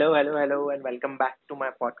Hello, and welcome back to my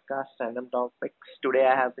podcast, Random Topics. Today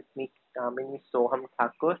I have with me Kamini Soham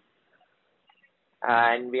Thakur,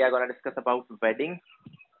 and we are going to discuss about wedding.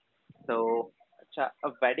 So, अच्छा,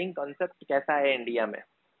 अब wedding concept कैसा है India में?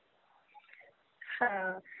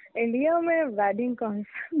 हाँ, India में wedding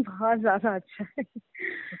concept बहुत ज्यादा अच्छा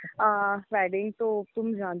है। वेडिंग तो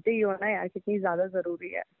तुम जानते ही हो ना यार, कितनी ज्यादा जरूरी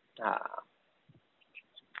है। हाँ,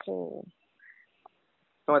 तो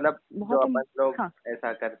तो मतलब जो बहुत अपन लोग हाँ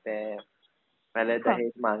ऐसा करते हैं, पहले हाँ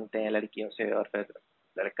दहेज मांगते हैं लड़कियों से और फिर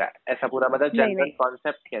लड़का, ऐसा पूरा मतलब नहीं जनरल नहीं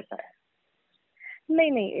कॉन्सेप्ट कैसा है?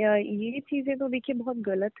 नहीं नहीं ये चीजें तो देखिए बहुत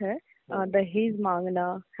गलत है। दहेज मांगना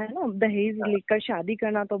है ना, दहेज हाँ, लेकर शादी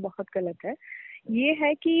करना तो बहुत गलत है। ये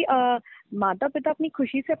है कि माता पिता अपनी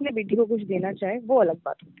खुशी से अपने बेटी को कुछ देना चाहे, वो अलग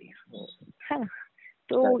बात होती है ना।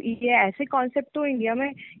 तो ये ऐसे कॉन्सेप्ट तो इंडिया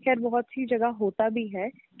में खैर बहुत सी जगह होता भी है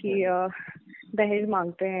कि दहेज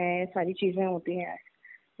मांगते हैं, सारी चीजें होती हैं।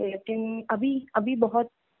 लेकिन अभी अभी बहुत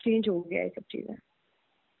चेंज हो गया है सब चीजें।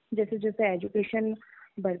 जैसे जैसे एजुकेशन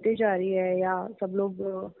बढ़ते जा रही है या सब लोग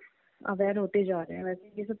अवेयर होते जा रहे हैं,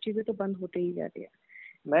 वैसे ये सब चीजें तो बंद होते ही जा रही है।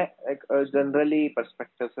 मैं एक जनरली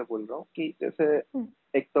पर्सपेक्टिव से बोल रहा हूँ कि जैसे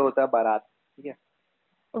एक तो होता है बारात, ठीक है,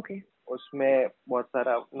 ओके। उसमें बहुत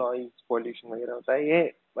सारा नॉइज पॉल्यूशन वगैरह होता है।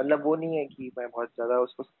 ये मतलब वो नहीं है कि मैं बहुत ज्यादा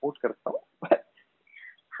उसको सपोर्ट करता हूँ हाँ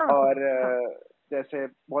हाँ और हाँ, जैसे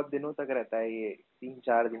बहुत दिनों तक रहता है ये,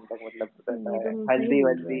 3-4 दिन तक मतलब रहता ये है। तुम सही हल्दी बोल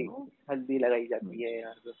रहे वल्दी, हो। हल्दी लगाई जाती है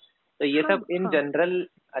यार। तो ये हाँ सब इन हाँ जनरल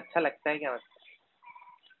अच्छा लगता है क्या?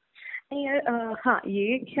 नहीं यार, हाँ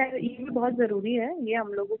ये खैर ये भी बहुत जरूरी है, ये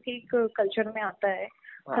हम लोगों के एक कल्चर में आता है।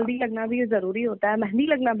 हाँ। हल्दी लगना भी जरूरी होता है, मेहंदी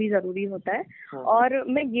लगना भी जरूरी होता है। हम्म, और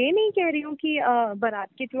मैं ये नहीं कह रही हूँ कि बारात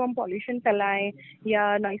के थ्रू हम पॉल्यूशन फैलाएं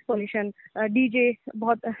या नॉइस पॉल्यूशन। डीजे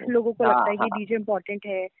बहुत लोगों को लगता हाँ है कि हाँ। डीजे इम्पोर्टेंट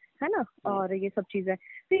है ना, और ये सब चीजें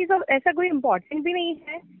तो ये सब ऐसा कोई इम्पोर्टेंट भी नहीं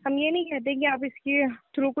है। हम ये नहीं कहते कि आप इसके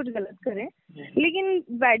थ्रू कुछ गलत करें, लेकिन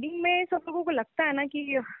वेडिंग में सब लोगों को लगता है ना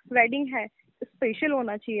कि वेडिंग है, स्पेशल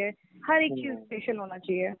होना चाहिए, हर एक चीज स्पेशल होना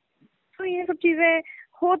चाहिए। तो ये सब चीजें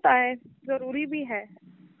होता है, जरूरी भी है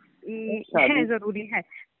शादी जरूरी है।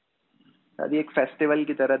 शादी एक फेस्टिवल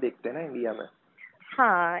की तरह देखते हैं ना इंडिया में।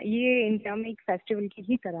 हाँ, ये इंडिया में एक फेस्टिवल की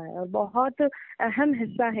ही तरह है और बहुत अहम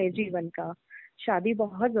हिस्सा है जीवन का। शादी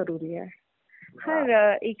बहुत जरूरी है। हाँ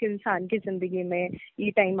हर एक इंसान की जिंदगी में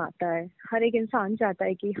ये टाइम आता है। हर एक इंसान चाहता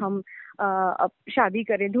है कि हम अब शादी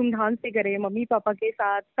करें, धूमधाम से करें, मम्मी पापा के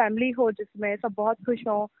साथ, फैमिली हो जिसमें सब बहुत खुश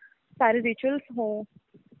हों, सारे रिचुअल्स हों।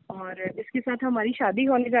 और जिसके साथ हमारी शादी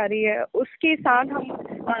होने जा रही है उसके साथ हम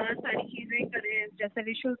सारी चीजें करें, जैसे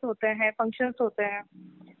रिचुअल्स होते हैं, फंक्शंस होते हैं।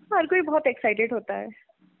 हर कोई बहुत एक्साइटेड होता है।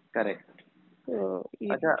 करेक्ट। तो ये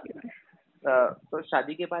अच्छा, सब चीजें। तो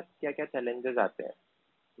शादी के बाद क्या क्या चैलेंजेस आते हैं?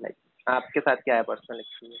 लाइक आपके साथ क्या है पर्सनल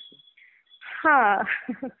एक्सपीरियंस? हाँ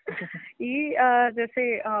ये जैसे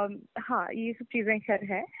हाँ ये सब चीजें खैर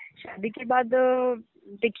है। शादी के बाद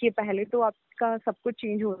देखिए पहले तो आपका सब कुछ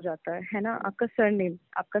चेंज हो जाता है ना। आपका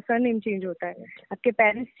सरनेम चेंज होता है, आपके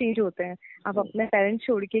पेरेंट्स चेंज होते हैं। आप अपने पेरेंट्स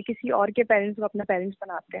छोड़ के किसी और के पेरेंट्स को अपना पेरेंट्स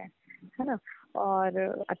बनाते हैं, है ना। और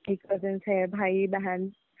आपके कजिन्स है, भाई बहन,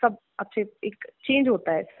 सब आपसे एक चेंज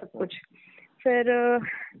होता है सब कुछ। फिर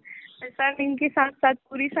सरनेम के साथ साथ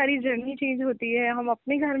पूरी सारी जर्नी चेंज होती है। हम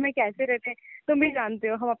अपने घर में कैसे रहते हैं तुम भी जानते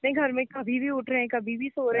हो। हम अपने घर में कभी भी उठ रहे हैं, कभी भी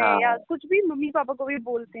सो रहे हैं, या हाँ, कुछ भी मम्मी पापा को भी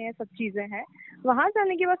बोलते हैं, सब चीजें हैं। वहां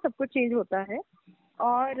जाने के बाद सब कुछ चेंज होता है।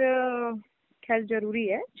 और खैर जरूरी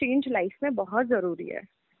है, चेंज लाइफ में बहुत जरूरी है।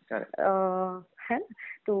 करेक्ट। है ना।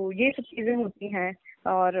 तो ये सब चीजें होती हैं।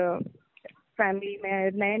 और फैमिली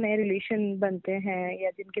में नए नए रिलेशन बनते हैं, या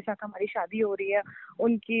जिनके साथ हमारी शादी हो रही है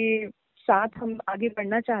उनके साथ हम आगे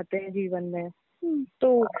बढ़ना चाहते हैं जीवन में। तो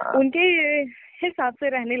उनके हिसाब से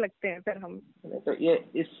रहने लगते हैं फिर हम। तो ये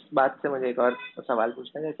इस बात से मुझे एक और सवाल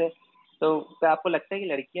पूछना है। जैसे तो क्या आपको लगता है कि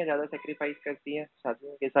लड़कियां ज्यादा सेक्रीफाइस करती हैं,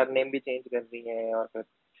 शादियों के साथ नेम भी चेंज कर रही हैं और फिर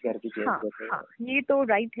घर भी चेंज हाँ कर रही हाँ, हैं? ये तो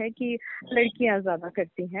राइट है कि लड़कियां ज्यादा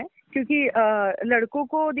करती हैं, क्योंकि लड़कों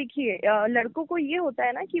को देखिए, लड़कों को ये होता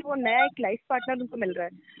है ना कि वो नया एक लाइफ पार्टनर उनको मिल रहा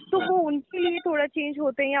है, तो वो उनके लिए थोड़ा चेंज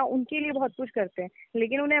होते हैं या उनके लिए बहुत कुछ करते हैं।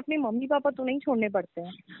 लेकिन उन्हें अपने मम्मी पापा तो नहीं छोड़ने पड़ते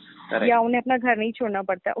हैं, या करेक्ट। उन्हें अपना घर नहीं छोड़ना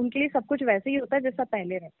पड़ता है। उनके लिए सब कुछ वैसे ही होता है जैसा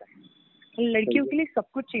पहले रहता है। लड़कियों के लिए सब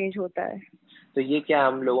कुछ चेंज होता है। तो ये क्या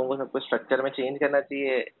हम लोगों को सब कुछ स्ट्रक्चर में चेंज करना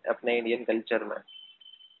चाहिए अपने इंडियन कल्चर में?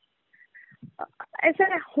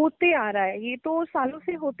 ऐसा होते आ रहा है, ये तो सालों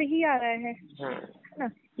से होते ही आ रहा है ना।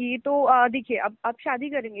 ये तो देखिए, अब आप शादी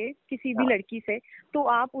करेंगे किसी भी हाँ, लड़की से, तो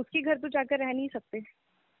आप उसके घर तो जाकर रह नहीं सकते।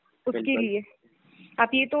 उसके बिल्कुल। लिए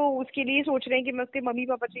आप ये तो उसके लिए सोच रहे हैं कि मैं उसके मम्मी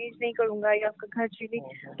पापा चेंज नहीं करूंगा या उसका घर चेंज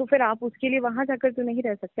नहीं, तो फिर आप उसके लिए वहां जाकर तो नहीं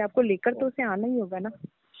रह सकते। आपको लेकर तो उसे आना ही होगा ना।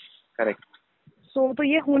 करेक्ट। तो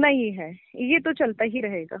ये होना ही है, ये तो चलता ही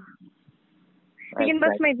रहेगा। लेकिन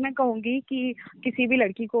बस मैं इतना कहूंगी कि किसी भी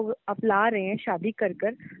लड़की को आप ला रहे हैं शादी कर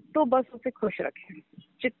कर, तो बस उसे खुश रखें,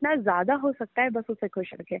 जितना ज्यादा हो सकता है बस उसे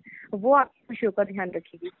खुश रखें। वो आपकी खुशियों का ध्यान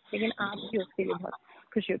रखेगी, लेकिन आप भी उसके लिए बहुत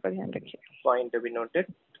खुशियों का ध्यान रखिए। पॉइंट टू बी नोटेड,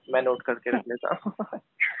 मैं नोट करके रख लेता हूँ।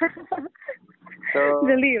 तो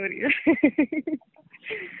जल्दी हो रही है।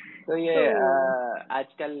 तो ये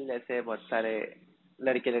आजकल जैसे बहुत सारे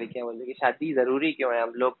लड़के लड़कियां बोलते हैं कि शादी जरूरी क्यों है,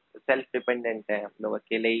 हम लोग सेल्फ डिपेंडेंट हैं, हम लोग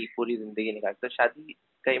अकेले ही पूरी जिंदगी निकालते, तो शादी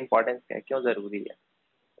का इम्पोर्टेंस क्या है, क्यों जरूरी है?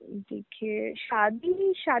 देखिए,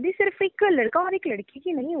 शादी शादी सिर्फ एक लड़का और एक लड़की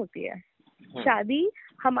की नहीं होती है। शादी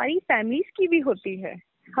हमारी फैमिलीज की भी होती है।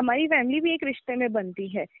 हमारी फैमिली भी एक रिश्ते में बनती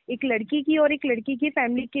है। एक लड़की की और एक लड़की की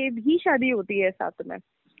फैमिली के भी शादी होती है साथ में,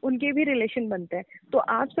 उनके भी रिलेशन बनते हैं। तो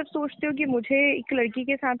आप सब सोचते हो कि मुझे एक लड़की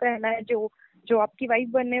के साथ रहना है जो जो आपकी वाइफ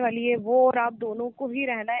बनने वाली है वो, और आप दोनों को ही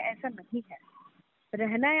रहना है, ऐसा नहीं है।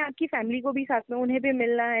 रहना है आपकी फैमिली को भी साथ में, उन्हें भी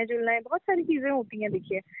मिलना है जुलना है, बहुत सारी चीजें होती हैं।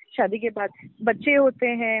 देखिए, शादी के बाद बच्चे होते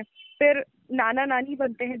हैं, फिर नाना नानी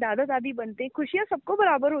बनते हैं, दादा दादी बनते हैं, खुशियां सबको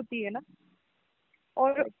बराबर होती है ना।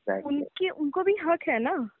 और उनके उनको भी हक है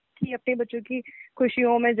ना कि अपने बच्चों की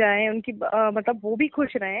खुशियों में जाएं, उनकी मतलब वो भी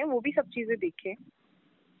खुश रहें, वो भी सब चीजें देखें।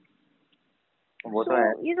 वो तो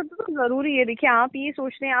है। ये सब तो जरूरी है। देखिए, आप ये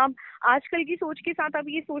सोच रहे हैं, आप आजकल की सोच के साथ आप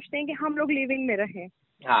ये सोचते हैं कि हम लोग लिविंग में रहें,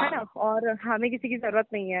 है ना, और हमें किसी की जरूरत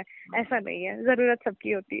नहीं है। ऐसा नहीं है, जरूरत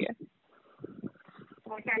सबकी होती है।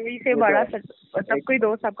 और फैमिली से बड़ा मतलब कोई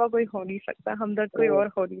दोस्त आपका कोई हो नहीं सकता, हमदर्द कोई और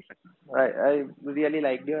हो नहीं सकता। I really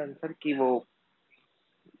like your answer कि वो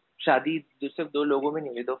शादी जो सिर्फ दो लोगों में नहीं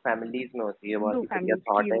होती, दो फैमिलीज में होती है। बहुत ही बढ़िया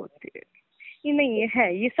थॉट है। होती है ये, नहीं ये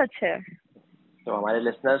है, ये सच है। तो हमारे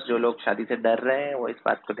लिसनर्स जो लोग शादी से डर रहे हैं वो इस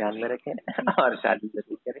बात को ध्यान में रखें और शादी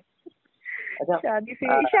जरूर करें। अच्छा,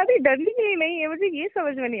 शादी डरने के लिए नहीं है। मुझे ये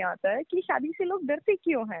समझ में नहीं आता है कि शादी से लोग डरते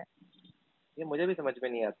क्यों हैं। ये मुझे भी समझ में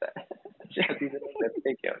नहीं आता है। शादी से लोग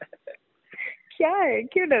डरते क्यों है? क्या है,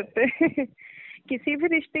 क्यों डरते हैं? किसी भी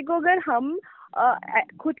रिश्ते को अगर हम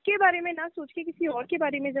खुद के बारे में ना सोच के किसी और के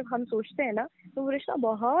बारे में जब हम सोचते हैं ना, तो वो रिश्ता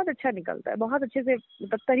बहुत अच्छा निकलता है, बहुत अच्छे से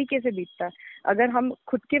मतलब तरीके से बीतता है। अगर हम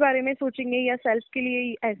खुद के बारे में सोचेंगे या सेल्फ के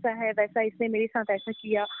लिए ऐसा है वैसा, इसने मेरे साथ ऐसा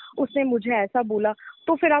किया, उसने मुझे ऐसा बोला,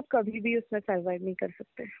 तो फिर आप कभी भी उसमें सर्वाइव नहीं कर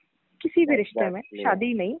सकते किसी भी रिश्ते में।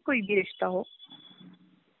 शादी नहीं, कोई भी रिश्ता हो,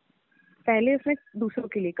 पहले उसमें दूसरों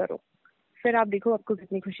के लिए करो, फिर आप देखो आपको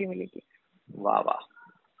कितनी खुशी मिलेगी। वाह वाह।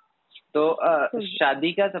 तो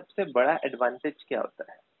शादी का सबसे बड़ा एडवांटेज क्या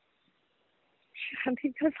होता है? शादी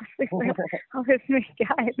का सबसे बड़ा, अब इसमें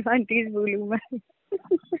क्या एडवांटेज बोलूं मैं।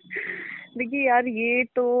 देखिए यार, ये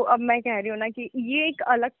तो अब मैं कह रही हूँ ना कि ये एक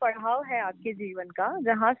अलग पड़ाव है आपके जीवन का,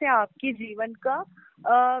 जहाँ से आपके जीवन का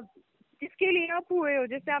जिसके लिए आप हुए हो,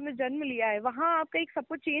 जिससे आपने जन्म लिया है, वहाँ आपका एक सब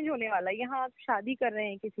कुछ चेंज होने वाला है। यहाँ आप शादी कर रहे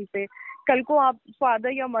हैं किसी से, कल को आप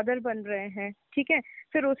फादर या मदर बन रहे हैं, ठीक है,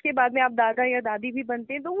 फिर उसके बाद में आप दादा या दादी भी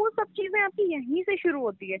बनते हैं, तो वो सब चीजें आपकी यहीं से शुरू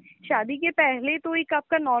होती है। शादी के पहले तो एक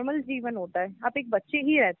आपका नॉर्मल जीवन होता है, आप एक बच्चे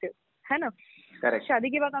ही रहते हो, है ना। Correct. शादी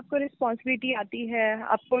के बाद आपको रिस्पॉन्सिबिलिटी आती है,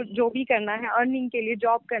 आपको जो भी करना है, अर्निंग के लिए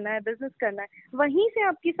जॉब करना है, बिजनेस करना है, वहीं से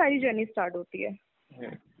आपकी सारी जर्नी स्टार्ट होती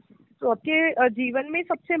है। तो आपके जीवन में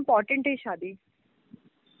सबसे इम्पोर्टेंट है शादी।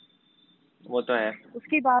 वो तो है।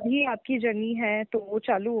 उसके बाद ही आपकी जर्नी है तो वो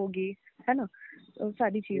चालू होगी, है ना। तो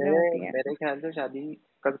सारी चीजें होती हैं। मेरे ख्याल से शादी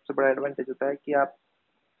का सबसे बड़ा एडवांटेज होता है कि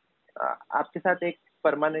आपके साथ एक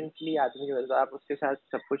परमानेंटली आदमी जो है, तो आप उसके साथ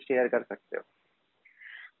सब कुछ शेयर कर सकते हो।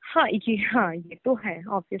 हाँ, ये तो है,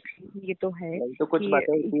 ऑब्वियसली ये तो है। नहीं तो कुछ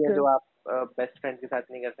बातें होती है जो आप बेस्ट फ्रेंड के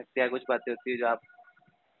साथ नहीं कर सकते, या कुछ बातें होती है जो आप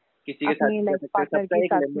किसी के साथ अपने नहीं कर लाइफ सकते। पार्टनर सबका के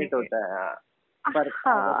एक साथ में, लिमिट होता है। पर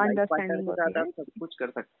हाँ, लाइफ पार्टनर अंडरस्टैंडिंग के होती साथ है। आप सब कुछ कर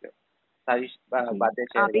सकते हो, सारी जी, बातें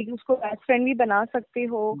शेयर आप कर एक उसको बेस्ट फ्रेंड भी बना सकते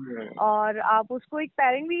हो, सकते और आप उसको एक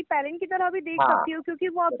पेरेंट की तरह भी देख सकती हो, क्योंकि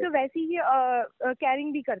वो आपसे वैसी ही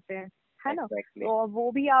केयरिंग भी करते हैं, है ना। तो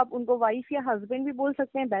वो भी आप उनको वाइफ या हस्बैंड भी बोल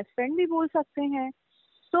सकते हैं, बेस्ट फ्रेंड भी बोल सकते हैं।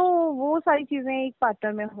 तो वो सारी चीजें एक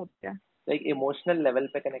पार्टनर में होती है। तो एक इमोशनल लेवल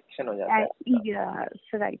पे कनेक्शन हो जाता है।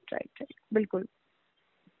 राइट, बिल्कुल।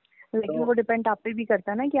 लेकिन वो डिपेंड आप पे भी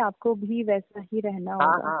करता है ना कि आपको भी वैसा ही रहना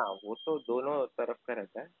होगा। हाँ, वो तो दोनों तरफ का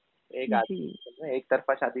रहता है। एक आदमी एक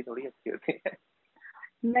तरफा शादी थोड़ी अच्छी होती है।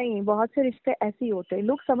 नहीं, बहुत से रिश्ते ऐसे ही होते हैं,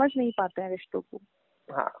 लोग समझ नहीं पाते हैं रिश्तों को।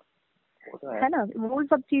 हाँ, वो तो है ना, वो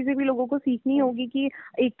सब चीजें भी लोगों को सीखनी होगी कि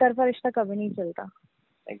एक तरफा रिश्ता कभी नहीं चलता।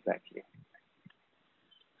 एग्जैक्टली।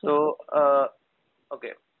 तो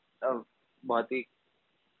ओके, बहुत ही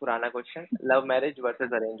पुराना question, love marriage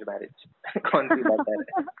versus arrange marriage, कौन सी बेटर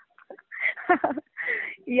है?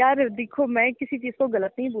 यार देखो, मैं किसी चीज को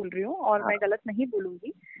गलत नहीं बोल रही हूँ, और मैं गलत नहीं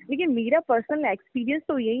बोलूंगी, लेकिन मेरा पर्सनल एक्सपीरियंस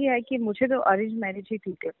तो यही है कि मुझे तो अरेंज मैरिज ही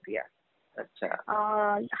ठीक लगती है।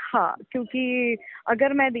 अच्छा। हाँ, क्योंकि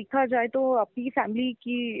अगर मैं देखा जाए तो अपनी फैमिली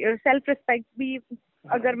की सेल्फ रिस्पेक्ट भी,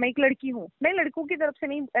 अगर मैं एक लड़की हूँ, मैं लड़कों की तरफ से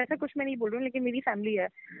नहीं, ऐसा कुछ मैं नहीं बोल रही हूँ, लेकिन मेरी फैमिली है,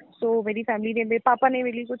 तो मेरी फैमिली ने, मेरे पापा ने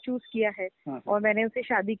मेरे को चूज किया है और मैंने उससे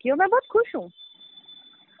शादी की और मैं बहुत खुश हूँ।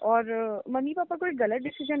 और मम्मी पापा कोई गलत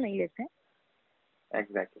डिसीजन नहीं लेते हैं।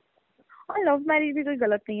 एग्जैक्टली। और लव मैरिज भी कोई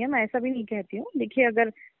गलत नहीं है, मैं ऐसा भी नहीं कहती हूँ। देखिए, अगर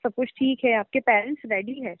सब कुछ ठीक है, आपके पेरेंट्स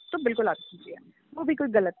रेडी है, तो बिल्कुल आप कीजिए, वो भी कोई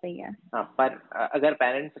गलत नहीं है। हाँ, पर अगर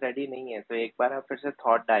पेरेंट्स रेडी नहीं है तो एक बार आप फिर से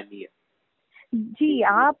थॉट डालिए। जी,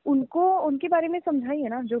 आप उनको उनके बारे में समझाइए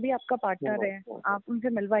ना, जो भी आपका पार्टनर है, आप उनसे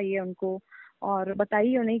मिलवाइए उनको और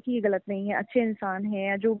बताइए उन्हें कि ये गलत नहीं है, अच्छे इंसान हैं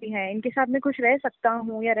या जो भी है, इनके साथ में खुश रह सकता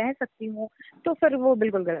हूँ या रह सकती हूँ, तो फिर वो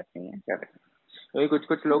बिल्कुल गलत नहीं है। क्योंकि कुछ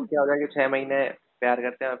कुछ लोग क्या होता है कि 6 महीने प्यार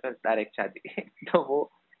करते हैं और फिर डायरेक्ट शादी तो वो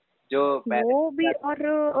जो वो भी,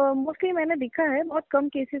 और मोस्टली मैंने देखा है, बहुत कम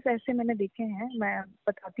केसेस ऐसे मैंने देखे हैं, मैं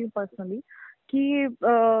बताती हूँ पर्सनली, कि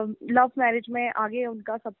लव मैरिज में आगे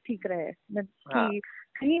उनका सब ठीक रहे, हाँ कि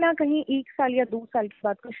कहीं ना कहीं 1 साल या 2 साल के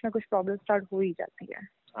बाद कुछ ना कुछ प्रॉब्लम स्टार्ट हो ही जाती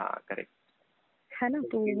हाँ करेक्ट है ना।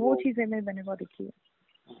 तो वो चीजें मैंने बहुत देखी है,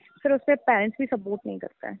 फिर उसपे पेरेंट्स भी सपोर्ट नहीं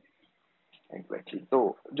करता है। एग्जैक्टली। तो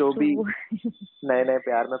जो भी तो नए नए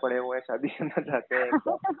प्यार में पड़े हुए हैं, शादी करना चाहते हैं, एक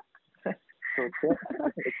बार सोचते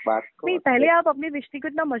इस बात को। नहीं, पहले आप अपने रिश्ते को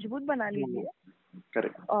इतना मजबूत बना लीजिए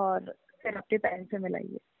करेक्ट। और फिर अपने पेरेंट्स से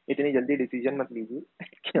मिलाइए। इतनी जल्दी डिसीजन मत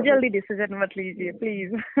लीजिए। जल्दी डिसीजन मत लीजिए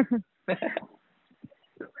प्लीज।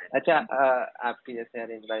 अच्छा, आपकी जैसे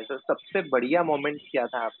अरेंज मैरिज, तो सबसे बढ़िया मोमेंट क्या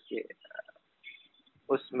था आपके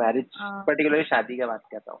उस मैरिज, पर्टिकुलरली शादी का बात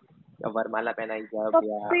करता हूँ, वरमाला पहनाई जब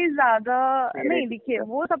या सबसे ज्यादा, फेरे नहीं देखिए,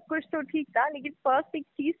 वो सब कुछ तो ठीक था, लेकिन फर्स्ट एक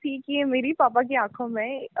चीज थी कि मेरी पापा की आंखों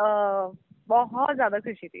में बहुत ज्यादा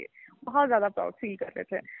खुशी थी, बहुत ज्यादा प्राउड फील कर रहे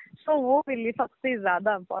थे, तो वो मेरे लिए सबसे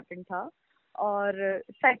ज्यादा इम्पोर्टेंट था। और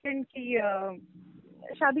सेकंड की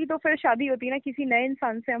शादी तो फिर शादी होती है ना, किसी नए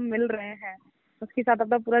इंसान से हम मिल रहे हैं, उसके साथ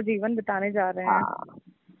अपना पूरा जीवन बिताने जा रहे हैं, हाँ।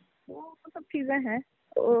 वो सब चीजें हैं।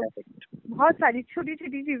 तो बहुत सारी छोटी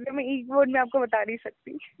छोटी चीजें मैं एक वर्ड में आपको बता नहीं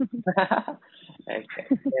सकती।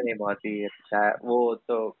 नहीं, बहुत ही अच्छा है वो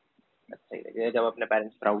तो। अच्छा ही लगेगा जब अपने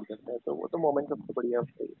पेरेंट्स प्राउड करते हैं, तो वो तो मोमेंट सबसे बढ़िया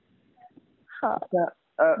होता है। हाँ।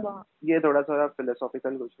 अच्छा, ये थोड़ा थोड़ा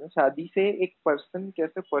फिलोसॉफिकल क्वेश्चन है, शादी से एक पर्सन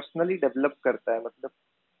कैसे पर्सनली डेवलप करता है, मतलब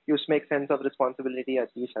कि उसमें एक सेंस ऑफ रिस्पॉन्सिबिलिटी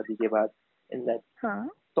आती है शादी के बाद, इन दैट, हाँ।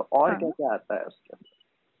 तो और क्या हाँ। क्या आता है उसके अंदर?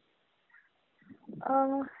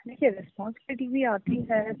 देखिए, रिस्पॉन्सिबिलिटी भी आती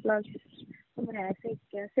है, प्लस मैं ऐसे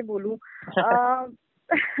कैसे बोलूं,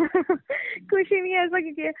 कुछ ही नहीं ऐसा,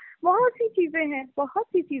 क्योंकि बहुत सी चीजें हैं, बहुत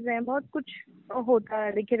सी चीजें हैं, बहुत कुछ होता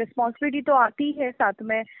है। देखिए, रिस्पॉन्सिबिलिटी तो आती है साथ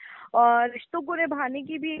में, और रिश्तों को निभाने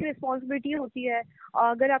की भी एक रिस्पॉन्सिबिलिटी होती है।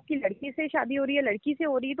 अगर आपकी लड़की से शादी हो रही है, लड़की से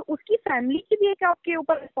हो रही है, तो उसकी फैमिली की भी एक आपके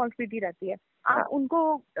ऊपर रिस्पॉन्सिबिलिटी रहती है, हाँ। आप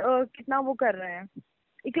उनको कितना वो कर रहे हैं।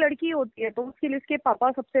 एक लड़की होती है तो उसके लिए उसके पापा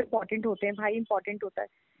सबसे इम्पोर्टेंट होते हैं, भाई इम्पोर्टेंट होता है,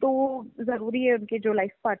 तो जरूरी है उनके जो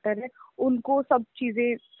लाइफ पार्टनर है उनको सब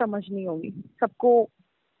चीजें समझनी होगी, सबको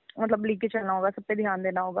मतलब लेके चलना होगा, सब पे ध्यान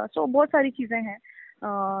देना होगा, तो बहुत सारी चीजें हैं।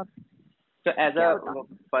 तो एज अ क्या बताऊं।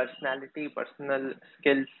 पर्सनालिटी, पर्सनल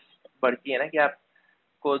स्किल्स बढ़ती है ना, कि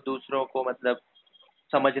आपको दूसरों को मतलब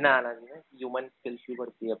समझना आना चाहिए, ह्यूमन स्किल्स भी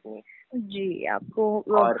बढ़ती है अपनी, जी, आपको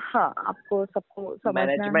और हाँ, आपको सबको समझना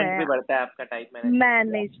मैनेजमेंट है। भी बढ़ता है, आपका टाइम मैनेजमेंट।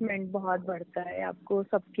 मैनेजमेंट बहुत बढ़ता है, आपको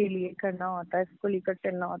सबके लिए करना होता है, सबको लेकर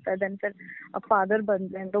चलना होता है, देन फिर आप फादर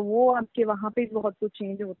बनते हैं तो वो आपके वहाँ पे बहुत कुछ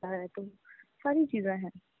चेंज होता है, तो सारी चीजें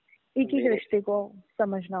हैं, एक एक रिश्ते को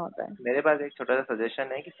समझना होता है। मेरे पास एक छोटा सा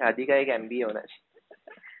सजेशन है कि शादी का एक एमबीए होना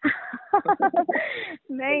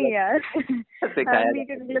नहीं यार, चाहिए। सिखाया एमबीए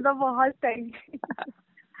जाता करने के लिए तो बहुत टाइम। है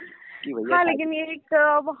कि भैया हाँ, शादी। लेकिन ये एक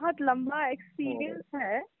बहुत लंबा एक्सपीरियंस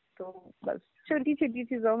है, तो बस छोटी छोटी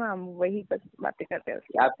चीजों में हम वही बस बातें करते हैं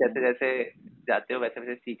उसके आप बारे में। जैसे जैसे जाते हो वैसे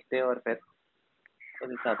वैसे सीखते हो, और फिर उस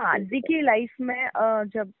हिसाब हाँ, से। देखिए, लाइफ में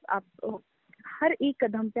जब आप हर एक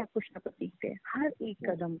कदम पे आप कुछ ना कुछ सीखते हैं, हर एक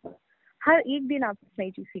कदम पर, हर एक दिन आप कुछ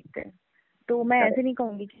नई चीज सीखते हैं। तो मैं ऐसे नहीं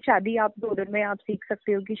कहूंगी कि शादी आप 2 दिन में आप सीख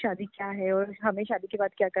सकते हो कि शादी क्या है और हमें शादी के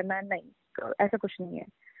बाद क्या करना है, नहीं, तो ऐसा कुछ नहीं है।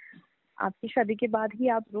 आपकी शादी के बाद ही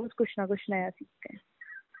आप रोज कुछ ना कुछ नया सीखते हैं।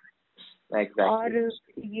 और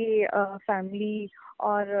एग्जैक्टली। ये फैमिली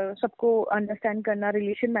और सबको अंडरस्टैंड करना,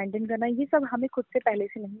 रिलेशन मेंटेन करना, ये सब हमें खुद से पहले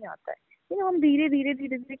से नहीं आता है, ये हम धीरे धीरे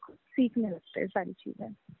धीरे धीरे खुद सीखने लगते हैं सारी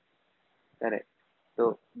चीजें। करेक्ट।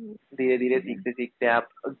 तो धीरे धीरे सीखते सीखते आप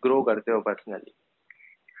ग्रो करते हो पर्सनली।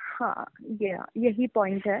 हाँ, यही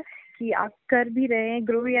पॉइंट है कि आप कर भी रहे हैं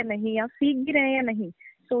ग्रो या नहीं, आप सीख भी रहे हैं या नहीं,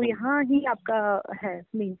 तो यहाँ ही आपका है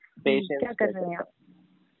मीन्स क्या पेशेंस कर रहे हैं आप।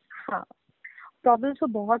 हाँ, प्रॉब्लम तो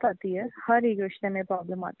बहुत आती है, हर एक रिश्ते में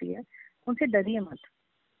प्रॉब्लम आती है, उनसे डरिए मत,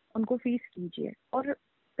 उनको फेस कीजिए और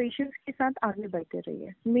पेशेंस के साथ आगे बढ़ते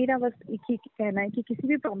रहिए। मेरा बस एक ही कहना है कि किसी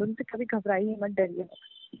भी प्रॉब्लम से कभी घबराइए मत, डरिए मत,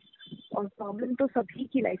 और प्रॉब्लम तो सभी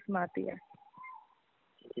की लाइफ में आती है।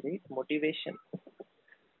 Great motivation.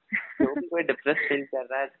 जो भी कोई डिप्रेस फील कर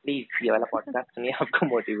रहा है, प्लीज ये वाला पॉडकास्ट सुनिए, आपको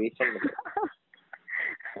मोटिवेशन मिलेगा।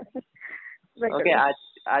 ओके, आज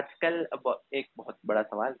आजकल एक बहुत बड़ा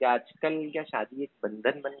सवाल, कि आजकल क्या शादी एक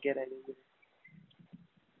बंधन बन के रह गई है?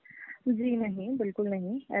 जी नहीं, बिल्कुल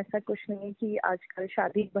नहीं, ऐसा कुछ नहीं कि आजकल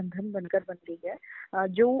शादी बंधन बनकर बन गई है।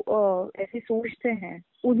 जो ऐसे सोचते हैं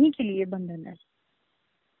उन्हीं के लिए बंधन है,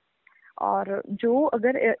 और जो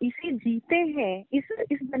अगर इसे जीते हैं,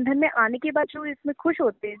 इस बंधन में आने के बाद जो इसमें खुश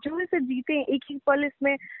होते हैं, जो इसे जीते हैं, एक एक पल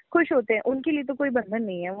इसमें खुश होते हैं, उनके लिए तो कोई बंधन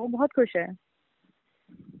नहीं है, वो बहुत खुश है।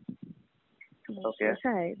 ओके। ऐसा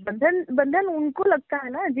है, बंधन बंधन उनको लगता है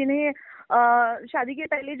ना जिन्हें शादी के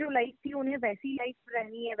पहले जो लाइफ थी उन्हें वैसी लाइफ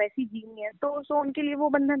रहनी है, वैसी जीनी है, तो उनके लिए वो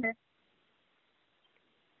बंधन है।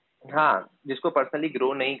 हाँ, जिसको पर्सनली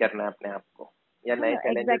ग्रो नहीं करना है अपने आप को, या नए हाँ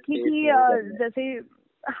चैलेंजेस एग्जैक्टली फेस कि नहीं करने। जैसे,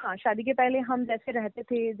 हाँ, शादी के पहले हम जैसे रहते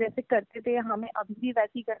थे, जैसे करते थे, हमें अभी भी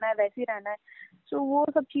वैसे ही करना है, वैसे ही रहना है। तो वो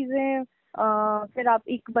सब चीजें फिर आप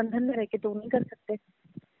एक बंधन में रह के तो नहीं कर सकते।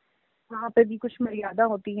 वहाँ पे भी कुछ मर्यादा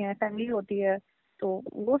होती है, फैमिली होती है, तो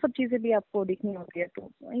वो सब चीजें भी आपको देखनी होती है।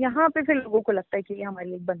 तो यहाँ पे फिर लोगों को लगता है कि ये हमारे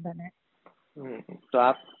लिए एक बंधन है। तो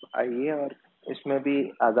आप आइए और इसमें भी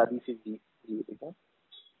आजादी से जी।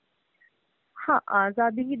 हाँ,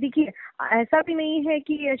 आजादी देखिए, ऐसा भी नहीं है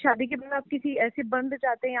कि शादी के बाद आप किसी ऐसे बंध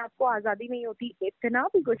जाते हैं, आपको आजादी नहीं होती, इतना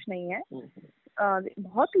भी कुछ नहीं है।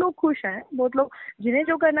 बहुत लोग खुश हैं, बहुत लोग जिन्हें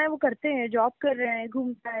जो करना है वो करते हैं, जॉब कर रहे हैं,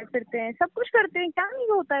 घूमते हैं, फिरते हैं, सब कुछ करते हैं, क्या नहीं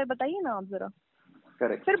होता है बताइए ना आप जरा।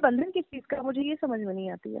 करेक्ट। फिर बंधन किस चीज का, मुझे ये समझ में नहीं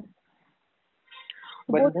आती है।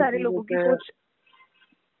 बहुत बंधन सारे ये लोगों की है सोच।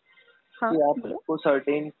 हाँ, कि बोलो। आपको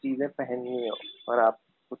सर्टेन चीजें पहननी हो और आप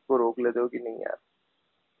उसको रोक लेते हो कि नहीं यार,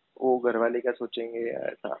 वो घर वाले क्या सोचेंगे या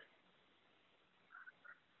ऐसा।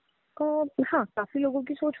 हाँ, काफी लोगों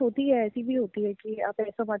की सोच होती है, ऐसी भी होती है कि आप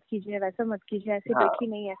ऐसा मत कीजिए, वैसा मत कीजिए, ऐसे हाँ। बैठिए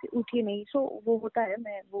नहीं, ऐसे उठिए नहीं। सो वो होता है,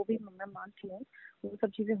 मैं मानती हूँ, वो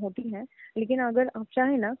सब चीजें होती हैं। लेकिन अगर आप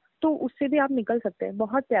चाहें ना तो उससे भी आप निकल सकते हैं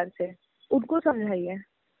बहुत प्यार से। उनको समझाइए,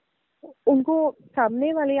 उनको,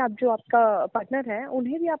 सामने वाले, आप जो आपका पार्टनर है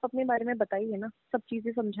उन्हें भी आप अपने बारे में बताइए ना, सब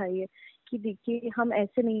चीजें समझाइए कि देखिए हम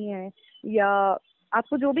ऐसे नहीं हैं, या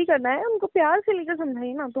आपको जो भी करना है उनको प्यार से लेकर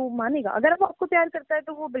समझाइए ना, तो वो मानेगा। अगर वो आपको प्यार करता है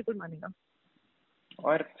तो वो बिल्कुल मानेगा।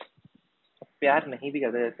 और प्यार नहीं भी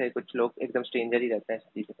करते, जैसे कुछ लोग एकदम स्ट्रेंजर ही रहते हैं इस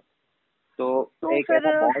चीज में, तो तो एक फिर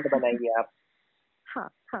ऐसा बॉन्ड बनाइए आप हाँ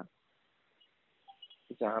हाँ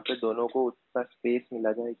जहाँ पे दोनों को उतना स्पेस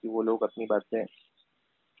मिला जाए कि वो लोग अपनी बातें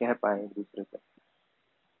कह पाए एक दूसरे से,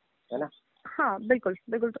 है ना। हाँ, बिल्कुल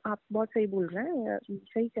बिल्कुल, तो आप बहुत सही बोल रहे हैं,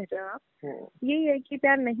 सही कह रहे हैं आप। हम्म। यही है कि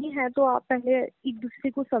प्यार नहीं है तो आप पहले एक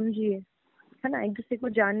दूसरे को समझिए, है ना, एक दूसरे को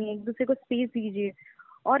जानिए, एक दूसरे को स्पेस दीजिए,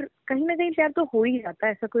 और कहीं ना कहीं प्यार तो हो ही जाता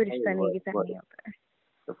है। ऐसा कोई रिश्ता नहीं है कि प्यार नहीं होता है।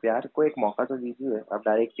 तो प्यार को एक मौका तो दीजिए, आप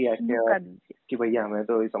डायरेक्ट ही आके और मौका दीजिए। कि भैया हमें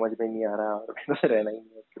तो ये समझ में नहीं आ रहा और हमें तो रहना ही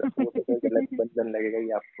नहीं है, तो वो तो कोई गलत बंधन लगेगा ही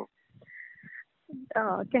आपको।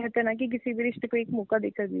 कहते हैं ना कि किसी भी रिश्ते को एक मौका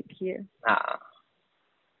देकर देखिए, हाँ,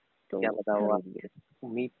 तो क्या बताओ आप, जरूरी है।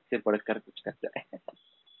 उम्मीद से बढ़कर कुछ कर जाए।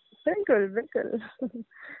 बिल्कुल बिल्कुल।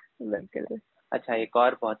 बिल्कुल। अच्छा, एक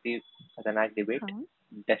और बहुत ही खतरनाक डिबेट, हाँ हाँ।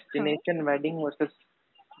 डेस्टिनेशन वेडिंग वर्सेस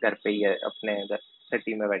घर पे ही है अपने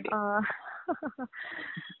सिटी में वेडिंग।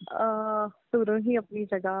 आ, दोनों ही अपनी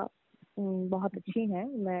जगह बहुत अच्छी हैं।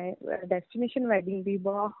 मैं डेस्टिनेशन वेडिंग भी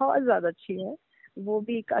बहुत ज्यादा अच्छी है, वो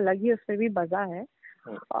भी एक अलग ही, उसमें भी मजा है।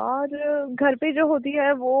 और घर पे जो होती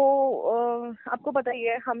है वो आपको पता ही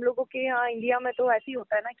है, हम लोगों के यहाँ इंडिया में तो ऐसे ही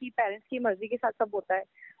होता है ना कि पेरेंट्स की मर्जी के साथ सब होता है,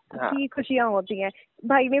 हाँ। की खुशियाँ होती हैं।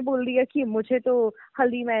 भाई ने बोल दिया कि मुझे तो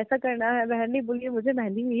हल्दी में ऐसा करना है, बहन ने बोली मुझे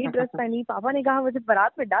मेहंदी में ये ड्रेस पहनी, पापा ने कहा मुझे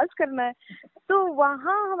बारात में डांस करना है। तो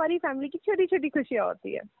वहाँ हमारी फैमिली की छोटी छोटी खुशियाँ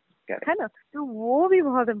होती है ना, तो वो भी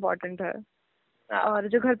बहुत इम्पोर्टेंट है। हाँ। और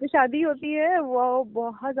जो घर पे शादी होती है वो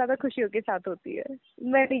बहुत ज्यादा खुशियों के साथ होती है,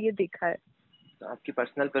 मैंने ये देखा है। तो आपकी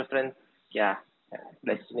पर्सनल प्रेफरेंस क्या है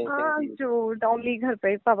डेस्टिनेशन हाँ, की? जो नॉर्मली घर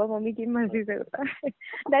पे पापा मम्मी की मर्जी से होता है।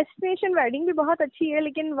 डेस्टिनेशन वेडिंग भी बहुत अच्छी है,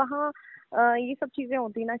 लेकिन वहाँ ये सब चीजें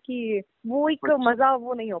होती ना कि वो एक कुछ मजा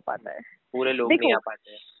वो नहीं हो पाता है। पूरे लोग नहीं देखो, आ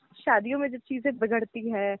पाते। शादियों में जो चीजें बिगड़ती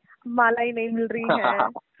है, माला ही नहीं मिल रही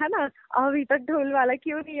है ना, अभी तक ढोल वाला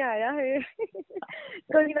क्यों नहीं आया है।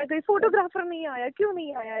 कहीं ना कहीं फोटोग्राफर नहीं आया, क्यों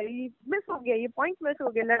नहीं आया, ये मिस हो गया, ये पॉइंट मिस हो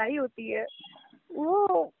गया, लड़ाई होती है।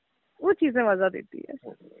 वो वो चीजें मजा देती है।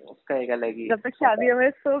 उसका एक अलग ही जब तक होता है। शादियों में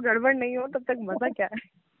सो गड़बड़ नहीं हो तब तक मजा क्या है।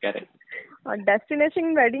 करेक्ट। और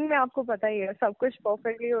डेस्टिनेशन वेडिंग में आपको पता ही है सब कुछ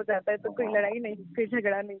परफेक्टली हो जाता है, तो कोई लड़ाई नहीं, कोई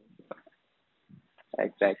झगड़ा नहीं।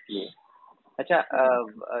 एग्जैक्टली। अच्छा,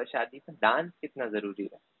 शादी में डांस कितना जरूरी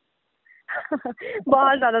है?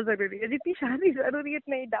 बहुत ज्यादा जरूरी है, जितनी शादी जरूरी है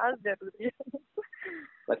उतना ही डांस जरूरी है।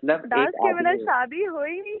 मतलब डांस एक के बिना आदमी, शादी हो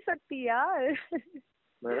ही नहीं सकती यार।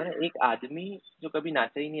 मतलब एक आदमी जो कभी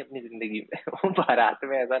नाचा ही नहीं अपनी जिंदगी में वो बारात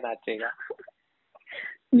में ऐसा नाचेगा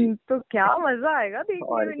तो क्या मजा आएगा देखने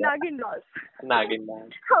और में, क्या, नागिन डांस। नागिन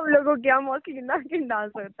डांस। हम लोगों क्या मौसी नागिन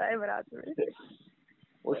डांस होता है बारात में।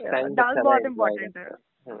 उस टाइम जब डांस सब बहुत एंजॉय इम्पोर्टेंट है।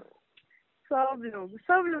 करते हैं।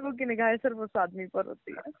 सब लोगों की निगाहें सिर्फ उस आदमी पर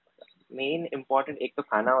होती है। मेन इम्पोर्टेंट एक तो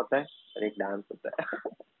खाना होता है और एक डांस होता है।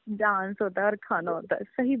 डांस होता है और खाना होता है,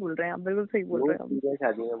 सही बोल रहे हैं आप, बिल्कुल सही बोल वो रहे हैं आप। चीजें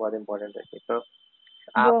शादी में बहुत इम्पोर्टेंट रहती है। तो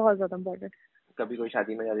आप बहुत ज्यादा इम्पोर्टेंट। कभी कोई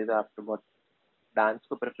शादी में जाती तो आप तो बहुत डांस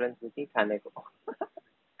को प्रेफरेंस देती खाने को?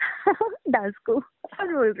 डांस को सच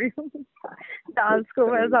बोल रही हूँ, डांस को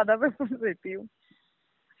मैं ज्यादा प्रेफरेंस देती हूँ,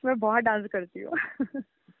 मैं बहुत डांस करती हूँ।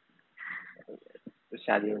 तो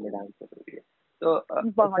शादी में डांस जरूरी है। तो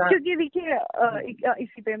बहुत, अच्छा, क्योंकि देखिए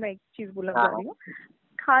इसी पे मैं एक चीज बोलना हाँ चाह रही हूँ।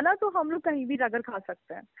 खाना तो हम लोग कहीं भी जाकर खा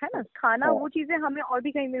सकते हैं, है ना। खाना हाँ, वो चीजें हमें और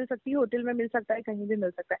भी कहीं मिल सकती है, होटल में मिल सकता है, कहीं भी मिल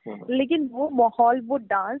सकता है, हम्म, लेकिन वो माहौल, वो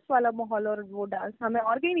डांस वाला माहौल और वो डांस हमें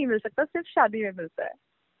और कहीं नहीं मिल सकता, सिर्फ शादी में मिलता है।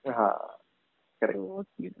 हाँ, तो करेक्ट। वो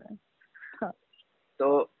चीज है। हाँ।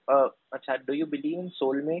 तो अच्छा, do you believe in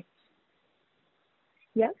soulmate?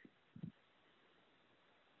 Yes.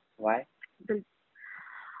 Why?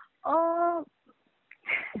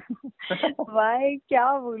 Why क्या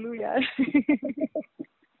बोलूं यार।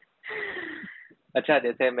 अच्छा,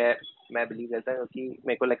 जैसे मैं बिलीव करता हूँ क्योंकि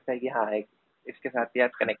मेरे को लगता है कि हाँ, एक इसके साथ यार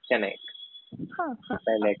कनेक्शन है एक हाँ हाँ हाँ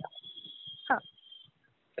पहले का। हाँ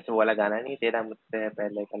ऐसे वो वाला गाना नहीं, तेरा मुझसे है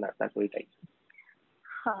पहले का नाता कोई टाइप।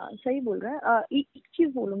 हाँ, सही बोल रहे हैं। एक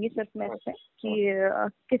चीज बोलूंगी सिर्फ मैं इसमें कि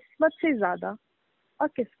किस्मत से ज्यादा और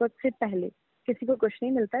किस्मत से पहले किसी को कुछ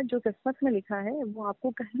नहीं मिलता है। जो किस्मत में लिखा है वो आपको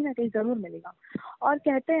कहीं ना कहीं जरूर मिलेगा। और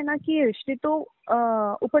कहते हैं ना कि रिश्ते तो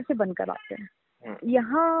ऊपर से बनकर आते हैं।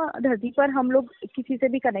 यहाँ धरती पर हम लोग किसी से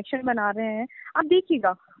भी कनेक्शन बना रहे हैं, आप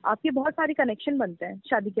देखिएगा आपके बहुत सारे कनेक्शन बनते हैं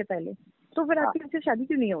शादी के पहले, तो फिर हाँ, आपकी उससे शादी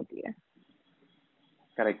क्यों नहीं होती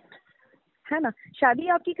करेक्ट। है ना। शादी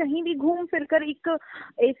आपकी कहीं भी घूम फिर कर एक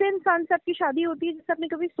ऐसे इंसान से आपकी शादी होती है जिससे आपने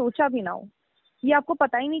कभी सोचा भी ना हो। ये आपको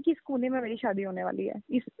पता ही नहीं कि इस कोने में मेरी शादी होने वाली है,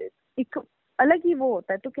 इस एक अलग ही वो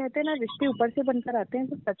होता है। तो कहते हैं ना रिश्ते ऊपर से बनकर आते हैं,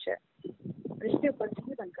 तो सच है, रिश्ते ऊपर से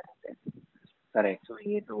ही बनकर आते हैं। करेक्ट। तो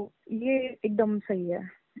ये एकदम सही है,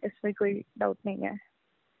 इसमें कोई डाउट नहीं है।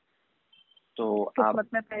 तो आप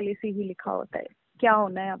किस्मत में पहले से ही लिखा होता है क्या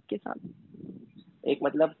होना है आपके साथ। एक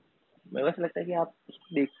मतलब मेरे को ऐसा लगता है कि आप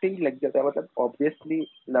उसको देखते ही लग जाता है, मतलब obviously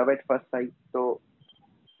love at first sight तो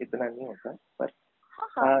इतना नहीं होता, पर हाँ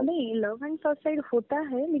हाँ, नहीं लव एंड फर्स्ट साइड होता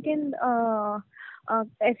है, लेकिन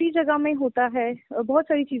ऐसी जगह में होता है, बहुत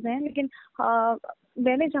सारी चीजें हैं, लेकिन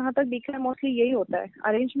मैंने जहाँ तक देखा है मोस्टली यही होता है,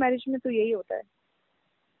 अरेंज मैरिज में तो यही होता है।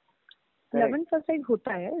 Love correct and first sight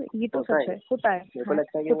होता है, ये तो होता सच है। है, होता है, मेरे को हाँ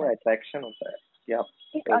लगता है कि वो होता है। अट्रैक्शन होता है कि आप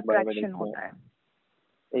एक एक बार में अट्रैक्शन देखते हैं, होता है।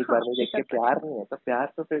 एक हाँ, बार में देख एक के अट्रैक्शन। प्यार नहीं होता,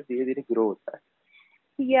 प्यार तो फिर धीरे धीरे ग्रो होता है।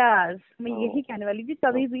 यस, मैं हाँ यही कहने वाली थी,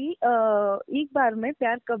 हाँ कभी भी एक बार में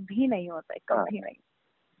प्यार कभी नहीं होता है, हाँ, कभी नहीं।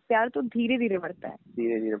 प्यार तो धीरे धीरे बढ़ता है,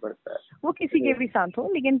 धीरे धीरे बढ़ता है। वो किसी के फिर भी साथ हो,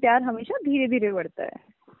 लेकिन प्यार हमेशा धीरे धीरे बढ़ता है।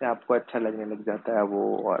 से आपको अच्छा लगने लग जाता है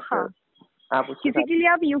वो, और फिर हाँ, आप उसके किसी साथ। के लिए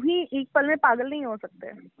आप यूं ही एक पल में पागल नहीं हो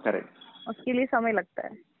सकते, करेक्ट। उसके लिए समय लगता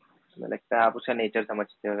है। मुझे लगता है आप उसका नेचर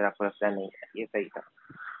समझते हो, अगर आपको लगता है नहीं ये सही था।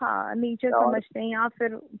 हाँ, नेचर और समझते हैं, या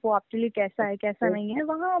फिर वो आपके लिए कैसा है कैसा फिर नहीं है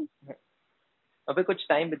वहाँ। और फिर कुछ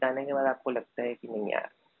टाइम बिताने के बाद आपको लगता है कि नहीं यार,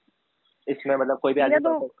 इसमें मतलब कोई भी मेरा आदमी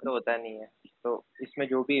तो परफेक्ट तो होता नहीं है, तो इसमें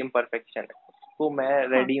जो भी इम्परफेक्शन है वो मैं हाँ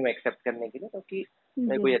रेडी हूँ एक्सेप्ट करने के लिए, क्योंकि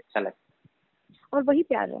मेरे को जी, ये अच्छा लगता और वही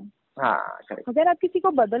प्यार है। है। हाँ करेक्ट। अगर आप किसी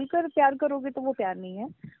को बदल कर प्यार करोगे तो वो प्यार नहीं है।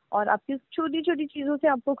 और आपकी छोटी छोटी चीजों से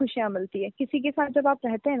आपको खुशियां मिलती है। किसी के साथ जब आप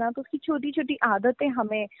रहते हैं ना, तो उसकी छोटी छोटी आदतें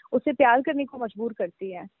हमें उससे प्यार करने को मजबूर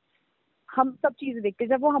करती है। हम सब चीजें देखते हैं,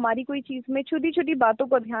 जब वो हमारी कोई चीज में छोटी छोटी बातों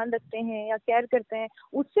को ध्यान रखते हैं या केयर करते हैं,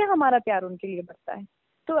 उससे हमारा प्यार उनके लिए बढ़ता है।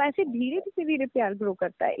 तो ऐसे धीरे धीरे धीरे प्यार ग्रो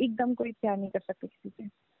करता है, एकदम कोई प्यार नहीं कर सकता किसी से।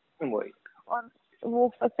 वही, और वो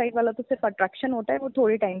फर्स्ट साइड वाला तो सिर्फ अट्रैक्शन होता है, वो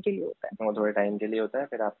थोड़े टाइम के लिए होता है, वो थोड़े टाइम के लिए होता है,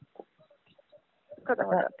 फिर आप। खत्म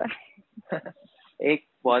हो अच्छा, जाता है। एक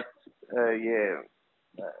बहुत ये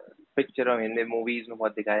पिक्चर और हिंदी मूवीज में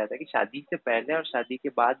बहुत दिखाया जाता है कि शादी से पहले और शादी के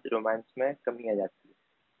बाद रोमांस में कमी आ जाती है।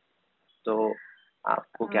 तो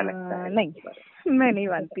आपको क्या लगता है नहीं, इसके बारे मैं नहीं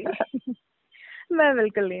मानती। में? मैं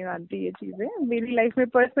बिल्कुल नहीं मानती ये चीजें। मेरी लाइफ में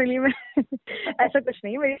पर्सनली मैं ऐसा कुछ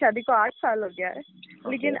नहीं, मेरी शादी को 8 साल हो गया है,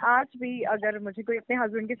 लेकिन आज भी अगर मुझे कोई अपने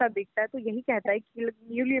हस्बैंड के साथ देखता है तो यही कहता है कि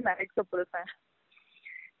न्यूली मैरिड कपल्स हैं।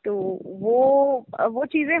 तो वो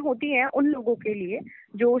चीजें होती हैं उन लोगों के लिए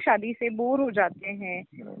जो शादी से बोर हो जाते हैं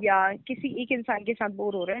या किसी एक इंसान के साथ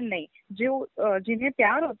बोर हो रहे हैं। नहीं, जो जिन्हें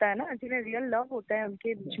प्यार होता है ना, जिन्हें रियल लव होता है,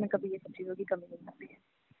 उनके बीच में कभी ये सब चीजों की कमी नहीं आती है।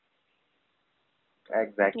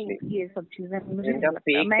 एग्जैक्टली। तो ये सब चीजें मुझे नहीं इनका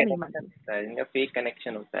लगता, मैं नहीं कनेक्शन मानती। होता है, इनका फेक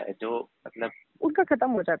कनेक्शन होता है जो मतलब उनका खत्म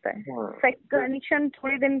हो जाता है। फेक कनेक्शन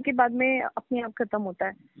थोड़े दिन के बाद में अपने आप खत्म होता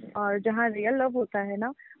है, और जहाँ रियल लव होता है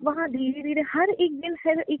ना, वहाँ धीरे धीरे हर एक दिन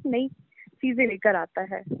हर एक नई चीजें लेकर आता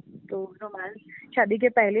है। तो रोमांस शादी के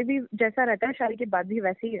पहले भी जैसा रहता है, शादी के बाद भी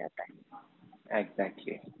वैसे ही रहता है।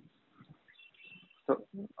 एग्जैक्टली। तो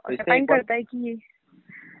डिपेंड करता है कि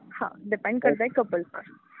हाँ, डिपेंड करता है कपल पर।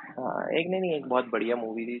 हाँ, एक नहीं एक बहुत बढ़िया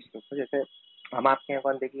मूवी थी इसके ऊपर, जैसे हम आपके यहाँ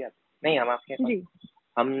कौन देखी आप? नहीं, हम आपके यहाँ जी,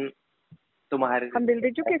 हम तुम्हारे हम दिल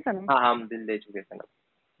दे चुके सनम। हाँ, हम दिल दे चुके सनम।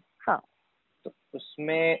 हाँ, तो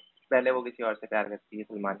उसमें पहले वो किसी और से प्यार करती है,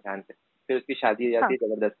 सलमान खान से, फिर उसकी शादी हो जाती हाँ, है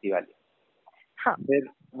जबरदस्ती वाली। हाँ, फिर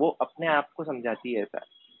वो अपने आप को समझाती है ऐसा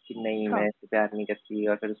कि नहीं, हाँ, मैं इससे प्यार नहीं करती,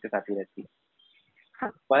 और फिर उसके साथ ही रहती है। हाँ,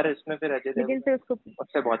 पर इसमें फिर अजय लेकिन देवगन फिर उसको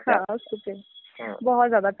उससे बहुत हाँ, प्यार उसको फिर हाँ, बहुत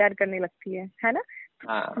ज्यादा प्यार करने लगती है ना।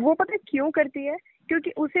 हाँ, वो पता है क्यों करती है?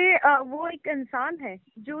 क्योंकि उसे वो एक इंसान है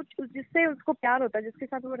जो जिससे उसको प्यार होता है, जिसके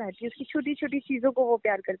साथ वो रहती है, उसकी छोटी छोटी चीजों को वो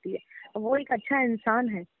प्यार करती है। वो एक अच्छा इंसान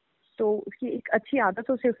है, तो उसकी एक अच्छी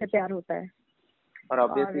आदतों से उसे प्यार होता है। और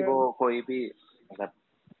ऑब्वियसली वो और कोई भी मतलब,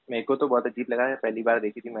 मेरे को तो बहुत अजीब लगा, पहली बार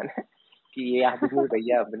देखी थी मैंने कि ये आदमी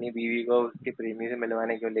भैया अपनी बीवी को उसके प्रेमी से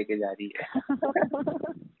मिलवाने क्यों लेके जा रही है।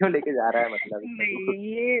 क्यों लेके जा रहा है मतलब इसको? नहीं,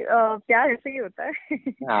 ये प्यार ऐसे ही होता है।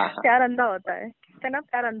 हाँ, हाँ, प्यार अंधा होता है ना,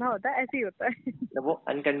 प्यार अंधा होता है, ऐसे ही होता है। तो वो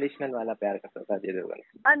अनकंडीशनल वाला प्यार करता था अजय देवगन।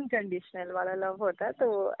 अनकंडीशनल वाला लव होता है,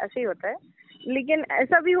 तो ऐसे ही होता है। लेकिन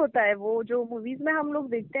ऐसा भी होता है, वो जो मूवीज में हम लोग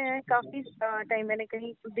देखते हैं, काफी टाइम मैंने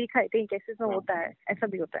कहीं देखा है, कहीं केसेस में होता है, ऐसा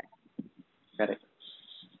भी होता है। करेक्ट।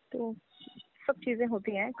 तो सब चीजें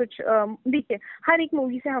होती हैं। कुछ देखिए, हर एक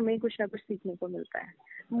मूवी से हमें कुछ ना कुछ सीखने को मिलता है।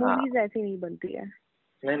 हाँ, मूवीज ऐसी नहीं बनती है।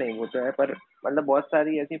 नहीं नहीं वो तो है, पर मतलब बहुत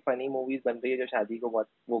सारी ऐसी फनी मूवीज बन रही है जो शादी को बहुत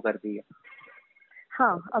वो करती है,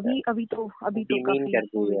 हाँ, अभी तो डिमीन काफी करती है।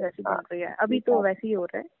 मूवीज ऐसी हाँ, बन रही है, अभी तो वैसे ही हो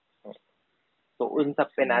रहा है। तो उन सब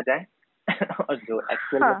पे तो ना जाए। और जो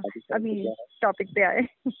एक्चुअल में हाँ, शादी कर अभी चुके हैं, टॉपिक पे आए।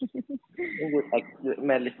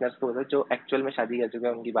 मैं लिसनर्स को बोल रहा हूँ जो एक्चुअल में शादी कर चुके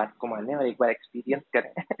हैं उनकी बात को माने और एक बार एक्सपीरियंस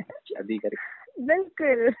करें शादी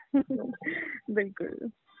बिल्कुल। करके। बिल्कुल,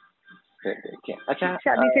 फिर देखिए। अच्छा,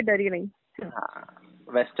 शादी से डरिए नहीं। हाँ,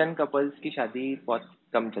 वेस्टर्न कपल्स की शादी बहुत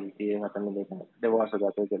कम चलती है, मतलब मैंने देखा, डिवोर्स हो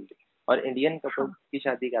जाते हैं जल्दी, और इंडियन कपल्स हाँ, की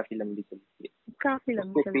शादी काफी लंबी चलती है। काफी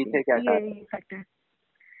लंबी उसके चलती पीछे है, क्या कारण? ये फैक्ट है।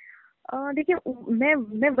 देखिए,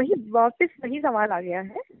 मैं वही वापस वही सवाल आ गया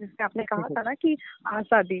है जिसमें आपने कहा था ना कि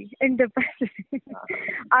आजादी, इंडिपेंडेंस,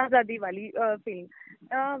 आजादी वाली फीलिंग।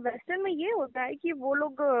 वेस्टर्न में ये होता है कि वो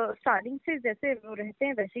लोग स्टार्टिंग से जैसे वो रहते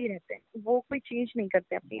हैं वैसे ही रहते हैं, वो कोई चेंज नहीं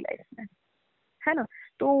करते अपनी लाइफ में, है ना।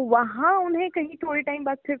 तो वहाँ उन्हें कहीं थोड़े टाइम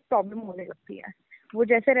बाद फिर प्रॉब्लम होने लगती है। वो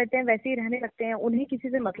जैसे रहते हैं वैसे ही रहने लगते हैं, उन्हें किसी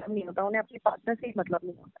से मतलब नहीं होता, उन्हें अपने पार्टनर से ही मतलब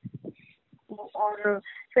नहीं होता। और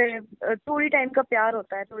फिर थोड़ी टाइम का प्यार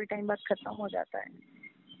होता है, थोड़ी टाइम बाद खत्म हो जाता है।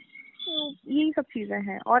 तो यही सब चीजें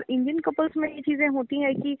हैं। और इंडियन कपल्स में ये चीजें होती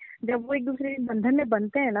हैं कि जब वो एक दूसरे के बंधन में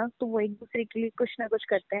बनते हैं ना, तो वो एक दूसरे के लिए कुछ ना कुछ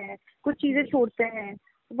करते हैं, कुछ चीजें छोड़ते हैं।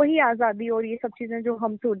 वही आजादी और ये सब चीजें जो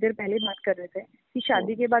हम थोड़ी देर पहले बात कर रहे थे कि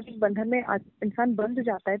शादी के बाद एक बंधन में इंसान बंध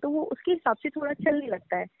जाता है, तो वो उसके हिसाब से थोड़ा चलने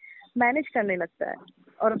लगता है, मैनेज करने लगता है,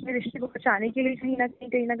 और अपने रिश्ते को बचाने के लिए कहीं ना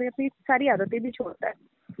कहीं अपनी सारी आदतें भी छोड़ता है,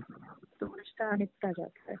 तो रिश्ता निपटा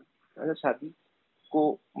जाता है। मतलब शादी को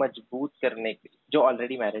मजबूत करने के लिए जो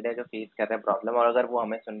ऑलरेडी मैरिड है, जो फेस कर रहे हैं प्रॉब्लम, और अगर वो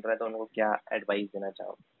हमें सुन रहे हैं तो उनको क्या एडवाइस देना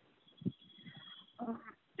चाहो?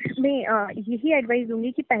 मैं यही एडवाइस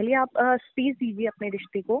दूंगी कि पहले आप स्पेस दीजिए अपने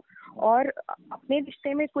रिश्ते को, और अपने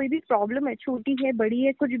रिश्ते में कोई भी प्रॉब्लम है, छोटी है बड़ी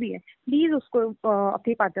है कुछ भी है, प्लीज उसको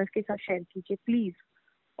अपने पार्टनर्स के साथ शेयर कीजिए, प्लीज।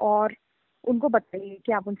 और उनको बताइए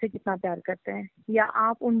कि आप उनसे कितना प्यार करते हैं, या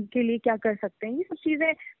आप उनके लिए क्या कर सकते हैं। ये सब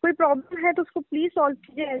चीजें, कोई प्रॉब्लम है तो उसको प्लीज सॉल्व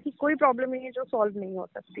कीजिए। ऐसी कोई प्रॉब्लम नहीं है जो सॉल्व नहीं हो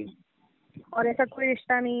सकती, और ऐसा कोई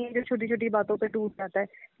रिश्ता नहीं है जो छोटी छोटी बातों पे टूट जाता है।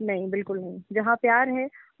 नहीं, बिल्कुल नहीं। जहाँ प्यार है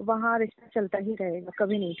वहाँ रिश्ता चलता ही रहेगा,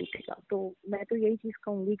 कभी नहीं टूटेगा। तो मैं तो यही चीज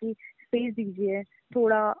कहूंगी कि स्पेस दीजिए,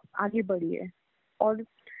 थोड़ा आगे बढ़िए। और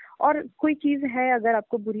और कोई चीज है अगर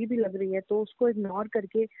आपको बुरी भी लग रही है तो उसको इग्नोर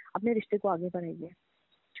करके अपने रिश्ते को आगे बढ़ाइए।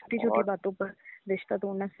 छोटी छोटी और बातों पर रिश्ता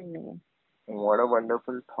तोड़ना सही नहीं है। What a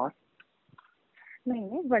wonderful thought.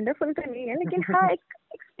 नहीं, वंडरफुल तो नहीं है, लेकिन हाँ, एक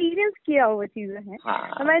एक्सपीरियंस किया हुआ चीजें हैं।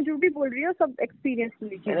 हाँ मैं जो भी बोल रही हूँ सब एक्सपीरियंस की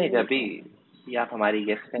नहीं, चीजें जब भी होती हैं। ये आप हमारी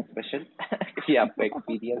गेस्ट हैं स्पेशल ये आपका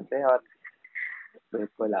एक्सपीरियंस है, और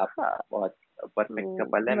बिल्कुल आप हाँ, बहुत परफेक्ट तो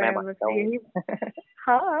कपल है, मैं मैं बस मानता हूँ। यही,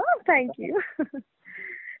 हाँ थैंक यू।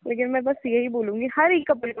 लेकिन मैं बस यही बोलूंगी, हर एक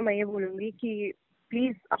कपल को मैं ये बोलूंगी कि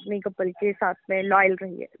प्लीज अपने कपल के साथ में लॉयल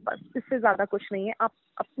रहिए, बस इससे ज्यादा कुछ नहीं है। आप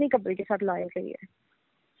अपने कपल के साथ लॉयल रहिए,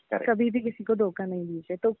 करेक्ट। कभी भी किसी को धोखा नहीं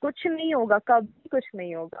दीजिए, तो कुछ नहीं होगा, कभी कुछ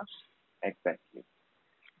नहीं होगा। एग्जैक्टली।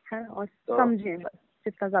 है, और तो समझे, बस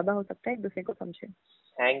जितना ज्यादा हो सकता है एक दूसरे को समझे।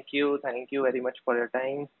 Thank you very much for your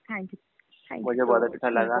time. Thank you, thank you मुझे सो बहुत मच। अच्छा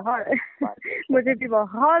लगा बहुत बात करके। मुझे भी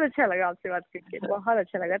बहुत अच्छा लगा आपसे बात करके, बहुत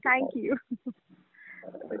अच्छा लगा, thank you.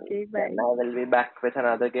 Okay, Then bye. I will be back with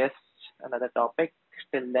another guest, another topic.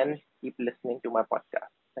 Till then, keep listening to my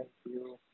podcast. Thank you.